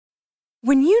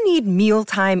When you need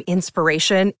mealtime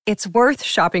inspiration, it's worth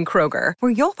shopping Kroger,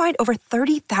 where you'll find over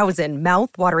 30,000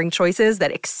 mouth-watering choices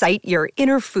that excite your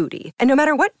inner foodie. And no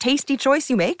matter what tasty choice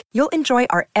you make, you'll enjoy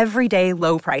our everyday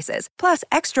low prices, plus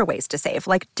extra ways to save,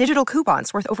 like digital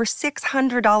coupons worth over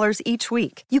 $600 each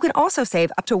week. You can also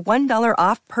save up to $1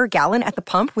 off per gallon at the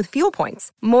pump with fuel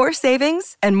points. More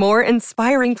savings and more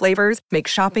inspiring flavors make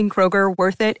shopping Kroger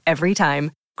worth it every time.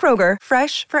 Kroger,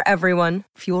 fresh for everyone.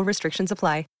 Fuel restrictions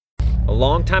apply. A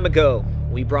long time ago,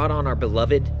 we brought on our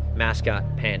beloved mascot,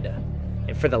 Panda.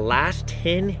 And for the last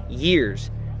 10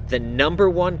 years, the number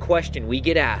one question we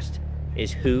get asked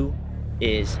is, who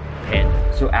is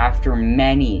Panda? So after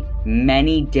many,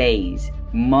 many days,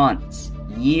 months,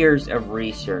 years of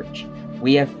research,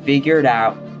 we have figured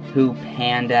out who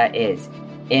Panda is.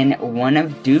 In one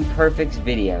of Dude Perfect's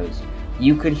videos,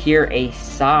 you could hear a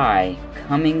sigh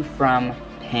coming from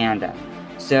Panda.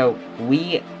 So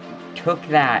we took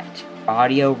that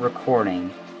audio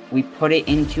recording, we put it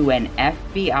into an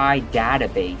FBI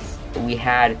database. We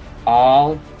had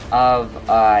all of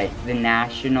the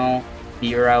National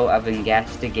Bureau of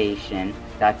Investigation,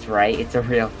 that's right, it's a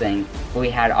real thing. We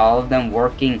had all of them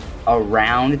working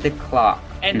around the clock.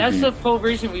 And that's the full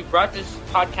reason we brought this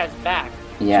podcast back.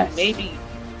 Yes. Maybe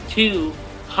to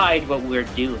hide what we're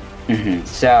doing.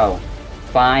 So,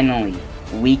 finally,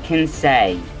 we can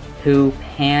say who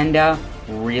Panda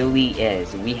really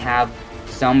is. We have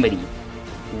somebody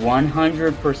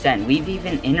 100%. We've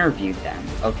even interviewed them,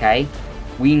 okay?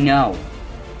 We know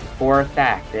for a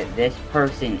fact that this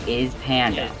person is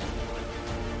Panda. Yes.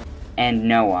 And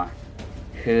Noah,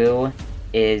 who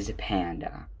is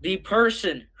Panda? The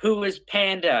person who is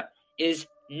Panda is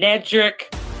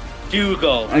Nedrick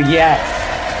Dougal. Yes!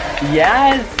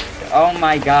 Oh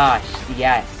my gosh,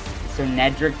 yes. So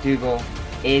Nedrick Dougal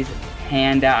is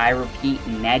Panda. I repeat,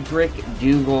 Nedrick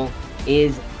Dougal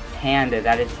is Panda.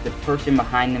 That is the person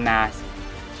behind the mask.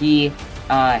 He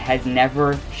has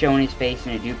never shown his face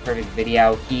in a Dude Perfect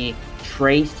video. He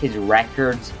traced his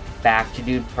records back to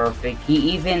Dude Perfect. He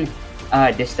even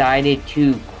decided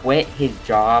to quit his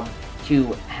job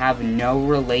to have no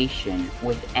relation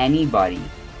with anybody.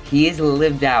 He has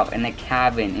lived out in a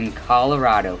cabin in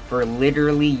Colorado for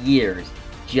literally years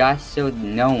just so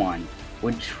no one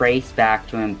would trace back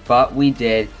to him, but we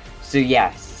did. So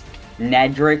yes,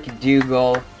 Nedrick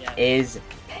Dougal is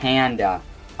Panda.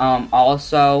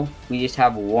 Also, we just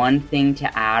have one thing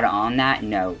to add on that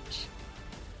note.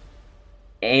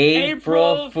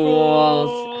 April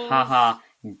Fools! Haha,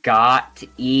 got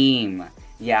him.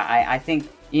 Yeah, I think,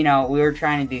 we were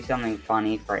trying to do something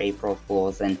funny for April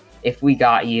Fools, and if we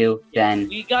got you, then...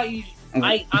 We got you.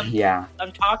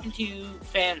 I'm talking to you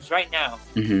fans right now.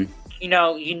 You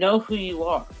know who you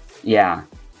are. Yeah.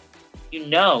 You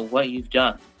know what you've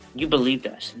done. You believed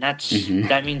us, and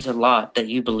that means a lot that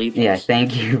you believed us. Yeah,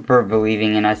 thank you for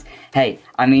believing in us. Hey,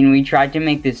 we tried to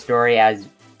make this story as,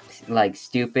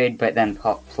 stupid, but then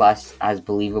plus as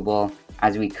believable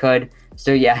as we could.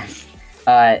 So, yes.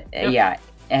 Yeah.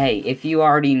 Hey, if you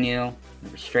already knew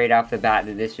straight off the bat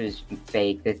that this was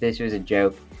fake, that this was a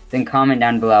joke, then comment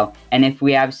down below. And if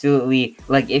we absolutely,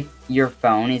 if your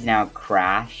phone is now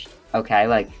crashed,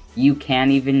 okay, you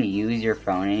can't even use your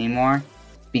phone anymore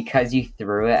because you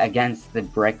threw it against the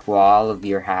brick wall of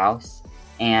your house,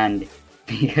 and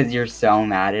because you're so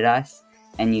mad at us,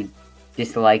 and you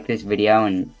dislike this video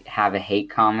and have a hate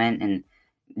comment and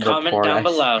comment down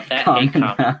below that hate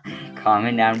comment.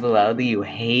 Comment down below that you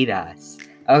hate us.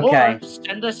 Okay. Or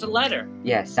send us a letter.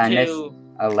 Yeah, send us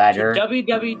a letter. To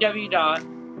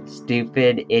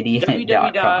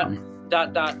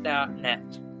www.stupididiot.com.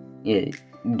 .net. Yeah,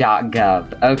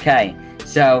 .gov. Okay,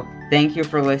 so thank you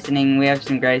for listening. We have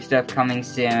some great stuff coming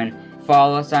soon.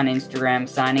 Follow us on Instagram.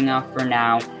 Signing off for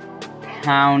now.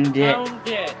 Pound it.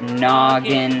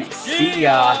 Noggin. See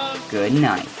ya. Good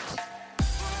night.